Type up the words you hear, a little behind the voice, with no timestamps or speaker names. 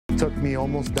took me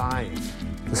almost dying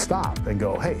to stop and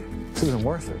go, hey, this isn't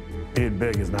worth it. Being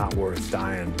big is not worth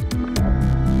dying.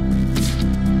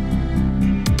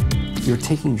 You're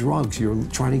taking drugs, you're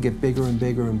trying to get bigger and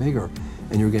bigger and bigger,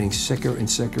 and you're getting sicker and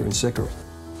sicker and sicker.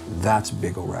 That's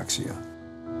bigorexia.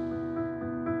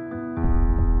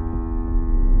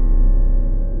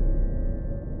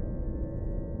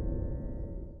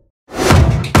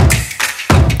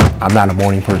 I'm not a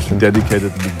morning person.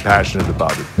 Dedicated to being passionate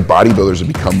about it. Bodybuilders have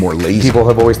become more lazy. People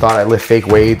have always thought I lift fake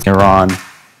weights. Iran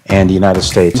and the United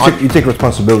States. You take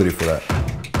responsibility for that.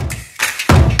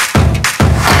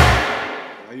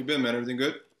 How you been, man? Everything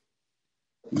good?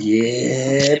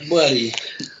 Yeah, buddy.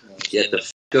 Get the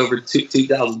f over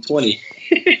 2020.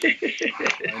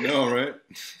 I know, right?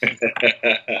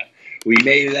 We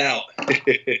made it out.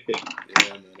 Yeah,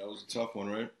 man, that was a tough one,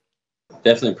 right?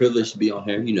 Definitely a privilege to be on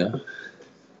here, you know.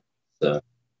 So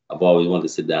I've always wanted to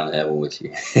sit down and have one with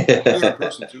you. You're in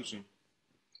person too soon.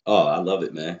 Oh, I love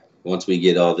it, man. Once we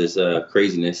get all this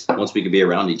craziness, once we can be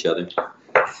around each other.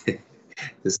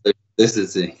 This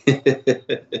is it.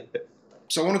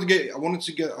 So I wanted to get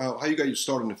how you got you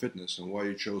started in fitness and why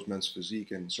you chose men's physique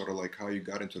and sort of like how you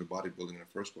got into the bodybuilding in the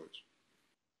first place.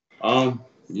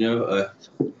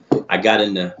 I got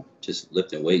into just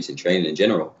lifting weights and training in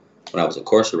general when I was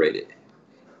incarcerated.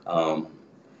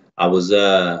 I was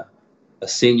a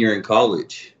senior in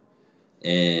college,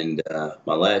 and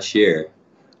my last year,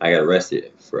 I got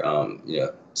arrested for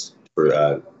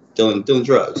dealing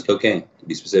drugs, cocaine to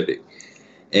be specific,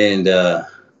 and it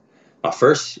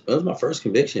was my first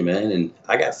conviction, man, and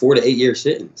I got 4 to 8 year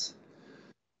sentence.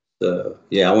 So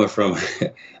yeah, I went from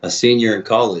a senior in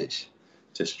college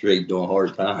to straight doing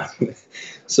hard time.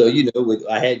 So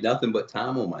I had nothing but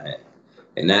time on my hands,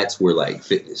 and that's where like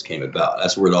fitness came about.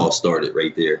 That's where it all started,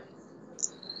 right there.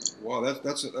 Wow,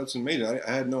 that's amazing.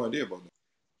 I had no idea about that.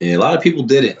 Yeah, a lot of people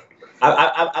didn't.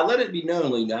 I let it be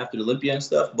known, after the Olympia and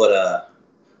stuff. But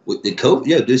with the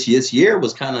COVID, this year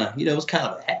was kind of, it was kind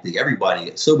of hectic.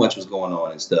 Everybody, so much was going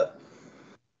on and stuff.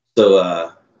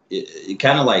 So it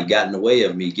kind of like got in the way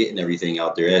of me getting everything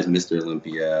out there as Mr.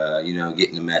 Olympia.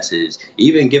 Getting the message,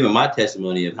 even giving my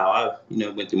testimony of how I,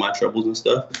 went through my troubles and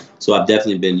stuff. So I've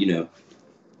definitely been,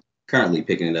 currently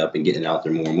picking it up and getting it out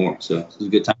there more and more. So it's a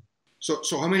good time.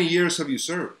 So how many years have you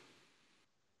served?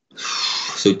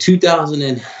 So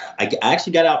 2000 I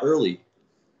actually got out early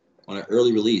on an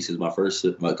early release. It was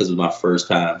because it was my first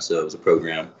time. So it was a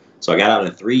program. So I got out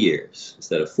in 3 years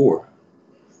instead of 4.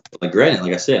 Like granted,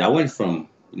 like I said, I went from,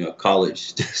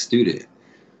 college student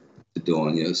to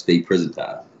doing, state prison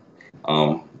time.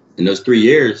 In those 3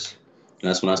 years,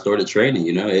 that's when I started training.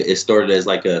 It started as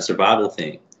like a survival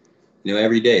thing.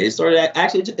 Every day. It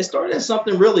started as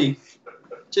something really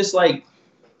just like,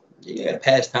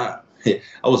 past time.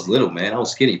 I was little, man. I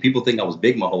was skinny. People think I was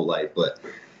big my whole life, but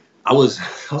I was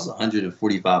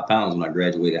 145 pounds when I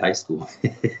graduated high school.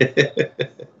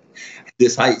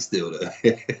 This height still, though.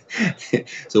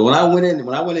 So when I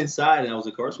went inside and I was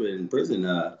incarcerated in prison,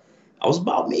 I was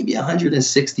about maybe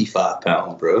 165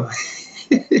 pounds, bro.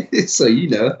 So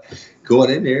going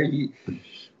in there, you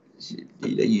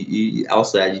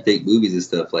outside, you take movies and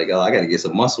stuff like, oh, I got to get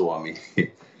some muscle on me.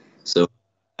 So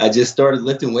I just started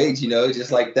lifting weights,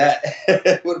 just like that.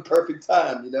 What a perfect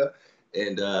time,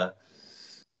 And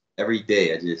every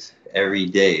day just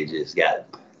got,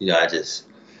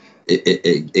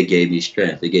 it gave me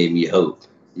strength. It gave me hope,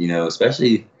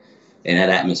 especially in that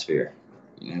atmosphere,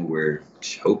 where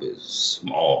hope is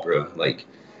small, bro. Like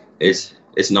it's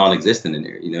non-existent in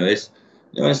there, it's,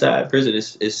 inside prison,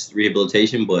 it's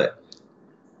rehabilitation, but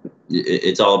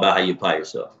it's all about how you apply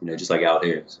yourself, just like out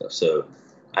here and stuff. So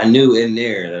I knew in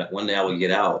there that one day I would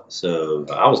get out. So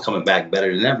I was coming back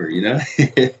better than ever, And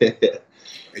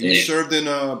you served in,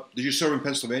 did you serve in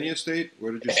Pennsylvania State?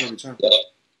 Where did you serve your time?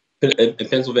 In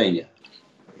Pennsylvania.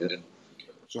 Yeah.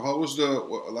 So how was a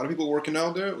lot of people working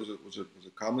out there? Was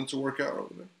it common to work out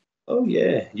over there? Oh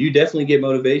yeah. You definitely get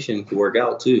motivation to work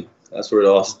out too. That's where it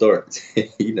all starts.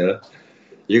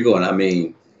 You're going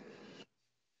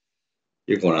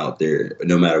out there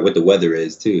no matter what the weather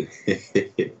is too.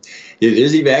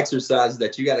 There's even exercises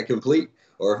that you got to complete,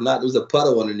 or if not, there's a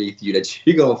puddle underneath you that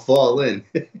you're going to fall in.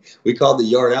 We call the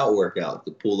yard out workout,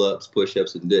 the pull-ups,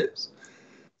 push-ups, and dips.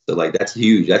 So like that's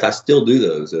huge. I still do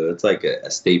those. It's like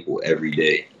a staple every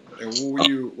day. And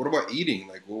what about eating?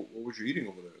 Like what was you eating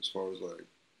over there as far as like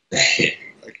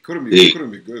couldn't be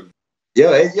good.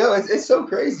 It's so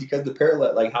crazy because the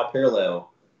parallel, like how parallel,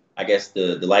 I guess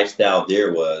the lifestyle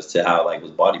there was to how like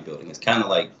was bodybuilding. It's kind of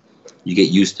like you get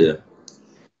used to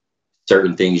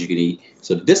certain things you can eat.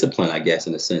 So the discipline, I guess,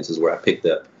 in a sense, is where I picked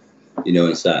up you know,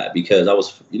 inside, because I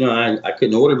was, you know, I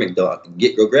couldn't order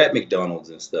go grab McDonald's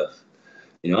and stuff.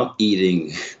 You know, I'm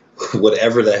eating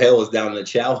whatever the hell is down in the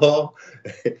chow hall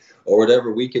or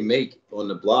whatever we can make on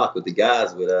the block with the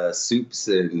guys with soups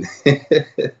and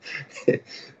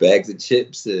bags of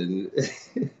chips and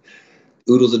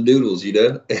oodles and noodles, you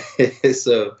know.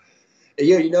 So,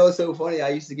 yeah, you know, it's so funny. I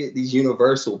used to get these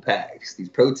universal packs, these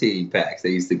protein packs. They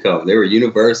used to come. They were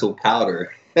universal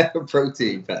powder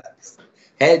protein packs.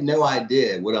 Had no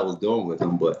idea what I was doing with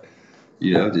them, but,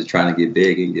 you know, just trying to get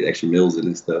big and get extra meals in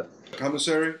and stuff.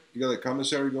 Commissary? You got a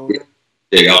commissary going on?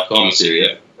 Yeah, got commissary,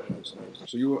 yeah. Nice.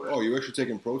 So you're actually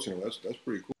taking protein. That's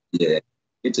pretty cool. Yeah,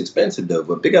 it's expensive though,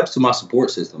 but big ups to my support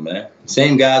system, man.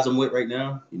 Same guys I'm with right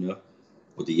now, you know,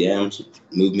 with the Yams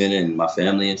movement and my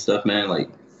family and stuff, man. Like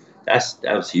that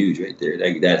was huge right there.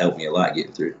 That helped me a lot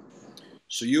getting through.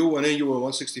 So you went in, you were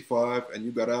 165, and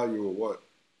you got out, you were what?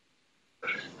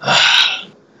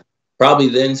 Probably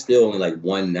then still only like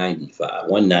 195,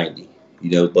 190,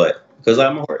 you know, but because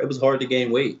it was hard to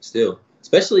gain weight still,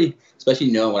 especially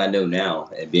knowing what I know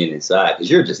now and being inside, because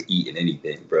you're just eating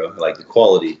anything, bro. Like the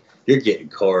quality, you're getting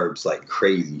carbs like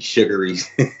crazy, sugary.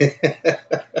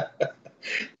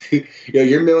 Yo,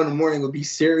 your meal in the morning would be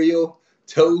cereal,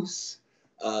 toast,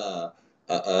 a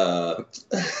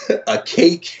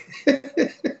cake.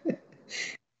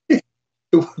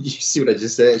 You see what I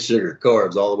just said? Sugar,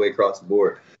 carbs, all the way across the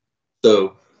board.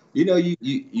 So, you know,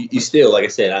 you still, like I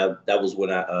said, that was when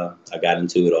I got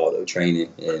into it all, though,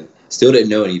 training, and still didn't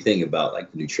know anything about like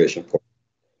the nutrition part.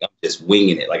 I'm just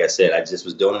winging it. Like I said, I just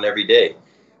was doing it every day,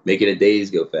 making the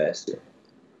days go faster.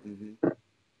 Mm-hmm.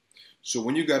 So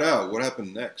when you got out, what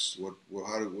happened next? What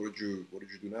did you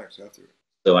do next after it?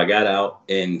 So I got out,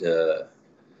 and you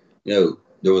know,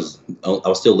 I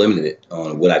was still limited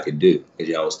on what I could do, because,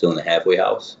 you know, I was still in the halfway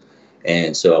house,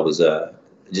 and so I was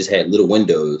just had little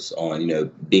windows on, you know,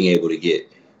 being able to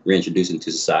get reintroduced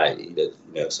into society. That,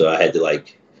 you know, so I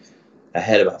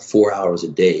had about 4 hours a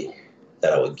day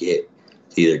that I would get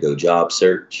to either go job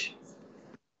search,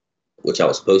 which I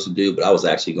was supposed to do, but I was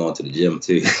actually going to the gym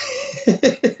too.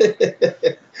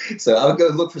 So I would go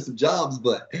look for some jobs,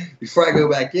 but before I go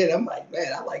back in, I'm like,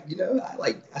 man,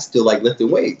 I still like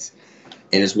lifting weights.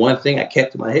 And it's one thing I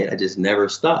kept in my head. I just never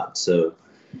stopped. So,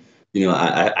 you know,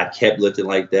 I kept lifting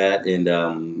like that. And,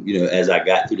 you know, as I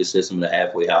got through the system of the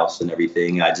halfway house and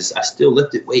everything, I still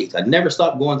lifted weights. I never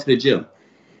stopped going to the gym.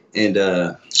 And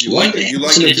you like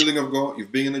the feeling of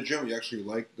being in the gym? You actually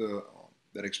like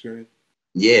that experience?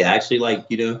 Yeah, I actually liked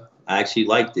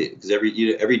it, because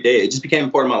every day it just became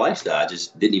a part of my lifestyle. I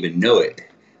just didn't even know it,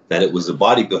 that it was a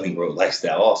bodybuilding world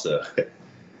lifestyle also.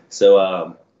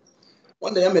 So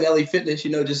one day I'm in LA Fitness,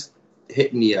 you know, just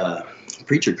hitting the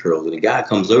preacher curls, and a guy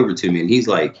comes over to me and he's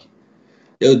like,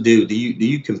 "Yo, dude, do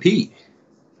you compete?"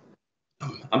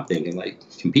 I'm thinking like,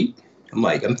 compete?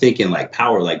 I'm thinking like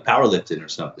powerlifting or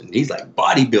something. He's like,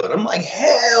 bodybuilding. I'm like,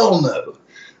 hell no.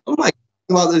 I'm like,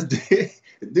 about this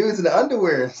dudes in the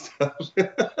underwear and stuff.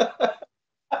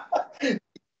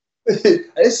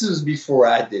 This was before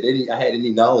I had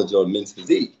any knowledge on men's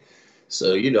physique.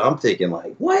 So, you know, I'm thinking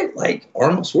like, what? Like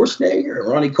Arnold Schwarzenegger and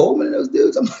Ronnie Coleman and those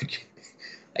dudes? I'm like,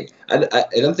 and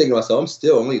I'm thinking to myself, I'm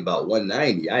still only about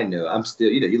 190. I know I'm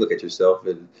still, you know, you look at yourself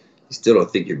and you still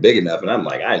don't think you're big enough. And I'm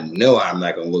like, I know I'm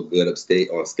not going to look good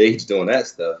on stage doing that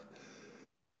stuff.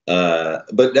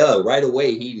 But no, right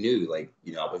away he knew, like,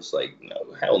 you know, I was like, no,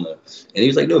 hell no. And he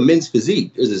was like, no, men's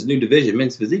physique. There's this new division,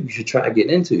 men's physique, you should try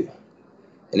getting into.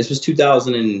 And this was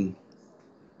 2000 and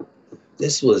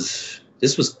this was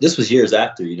years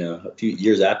after, you know, a few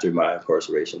years after my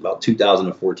incarceration, about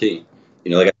 2014.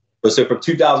 You know, like, so from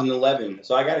 2011,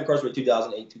 so I got incarcerated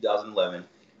 2008, 2011,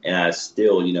 and I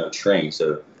still, you know, trained,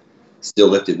 so still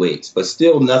lifted weights, but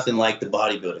still nothing like the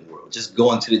bodybuilding world. Just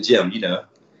going to the gym, you know,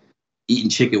 eating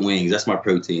chicken wings. That's my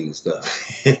protein and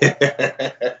stuff.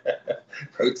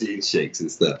 Protein shakes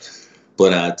and stuff.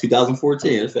 But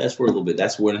 2014, let's fast forward a little bit.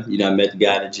 That's when, you know, I met the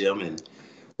guy at the gym, and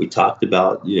we talked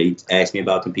about, you know, he asked me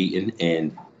about competing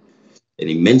and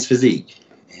men's physique.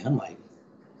 And I'm like,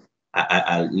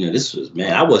 I you know, this was,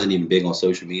 man, I wasn't even big on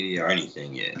social media or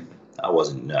anything yet. I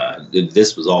wasn't,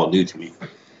 this was all new to me.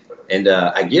 And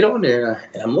I get on there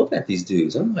and I'm looking at these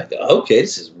dudes. I'm like, okay,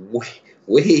 this is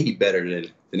way better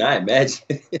than I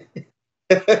imagined.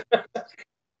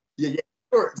 yeah,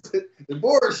 shorts, the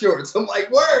board shorts. I'm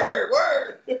like,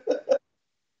 word.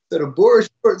 So the board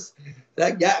shorts,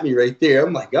 that got me right there.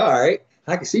 I'm like, all right,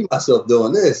 I can see myself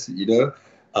doing this, you know.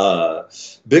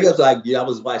 Big ups, I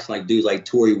was watching like dudes like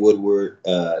Tory Woodward,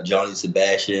 Johnny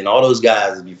Sebastian, all those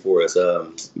guys before us.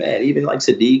 Man, even like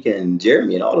Sadiq and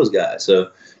Jeremy and all those guys.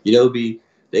 So, you know,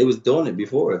 they was doing it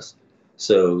before us.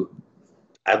 So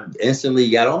I instantly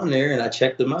got on there and I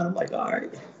checked them out. I'm like, all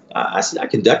right, I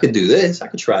could do this. I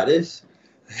could try this.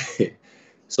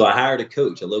 So I hired a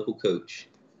coach, a local coach,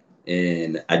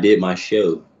 and I did my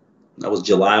show. That was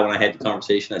July when I had the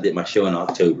conversation. I did my show in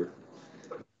October,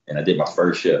 and I did my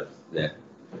first show then.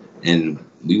 And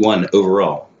we won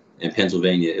overall in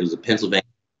Pennsylvania. It was a Pennsylvania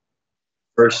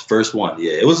first one.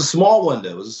 Yeah, it was a small one though.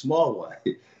 It was a small one.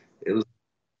 It was,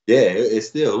 yeah.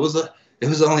 It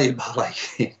was only about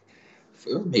like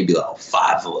maybe like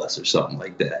 5 of us or something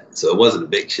like that. So it wasn't a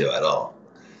big show at all.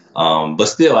 But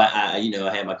still, I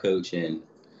had my coach, and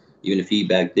even the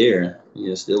feedback there,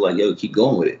 still like, yo, keep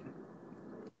going with it.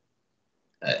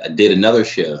 I did another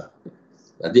show.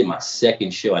 I did my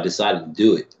second show. I decided to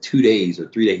do it 2 days or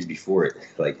 3 days before it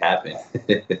happened.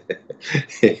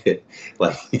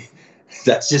 Like,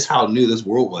 that's just how new this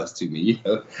world was to me,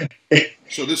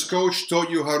 So this coach taught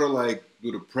you how to like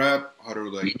do the prep, how to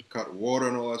like cut water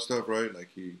and all that stuff, right? Like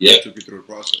he took you through the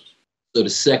process. So the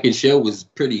second show was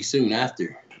pretty soon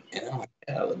after. And I'm like,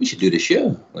 yeah, we should do the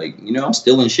show. Like, I'm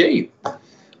still in shape.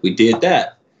 We did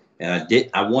that. And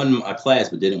I won my class,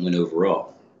 but didn't win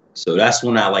overall. So that's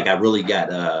when I really got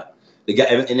the guy,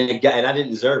 and I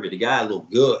didn't deserve it. The guy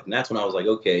looked good. And that's when I was like,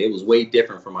 okay, it was way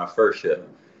different from my first show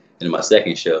and my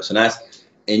second show. So I'm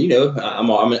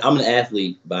an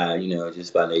athlete by,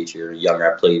 just by nature.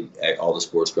 Younger, I played all the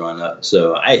sports growing up.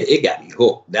 So it got me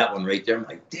hooked. That one right there, I'm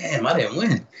like, damn, I didn't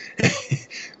win.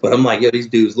 But I'm like, yo, these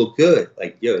dudes look good.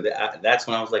 Like, yo, that's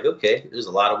when I was like, okay, there's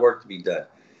a lot of work to be done.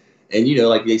 And,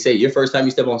 like they say, your first time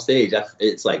you step on stage,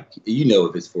 it's like,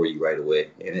 if it's for you right away.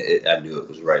 And I knew it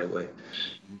was right away.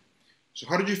 So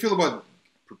how did you feel about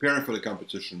preparing for the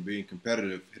competition, being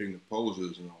competitive, hitting the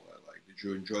poses and all that? Like, did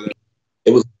you enjoy that?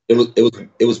 It was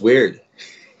weird.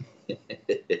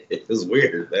 It was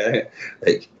weird, man.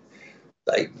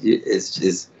 Like it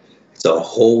was a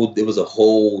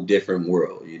whole different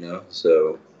world,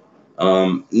 So,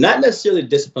 not necessarily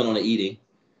discipline on the eating,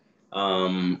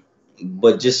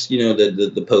 but just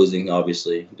the posing,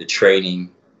 obviously, the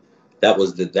training.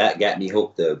 That got me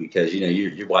hooked though, because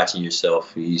you're watching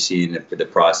yourself, you see the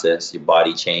process, your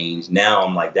body change. Now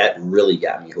I'm like, that really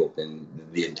got me hooked in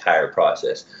the entire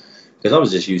process, because I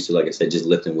was just used to, like I said, just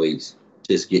lifting weights,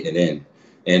 just getting it in,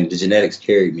 and the genetics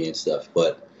carried me and stuff,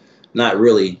 but not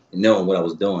really knowing what I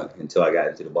was doing until I got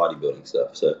into the bodybuilding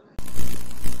stuff. So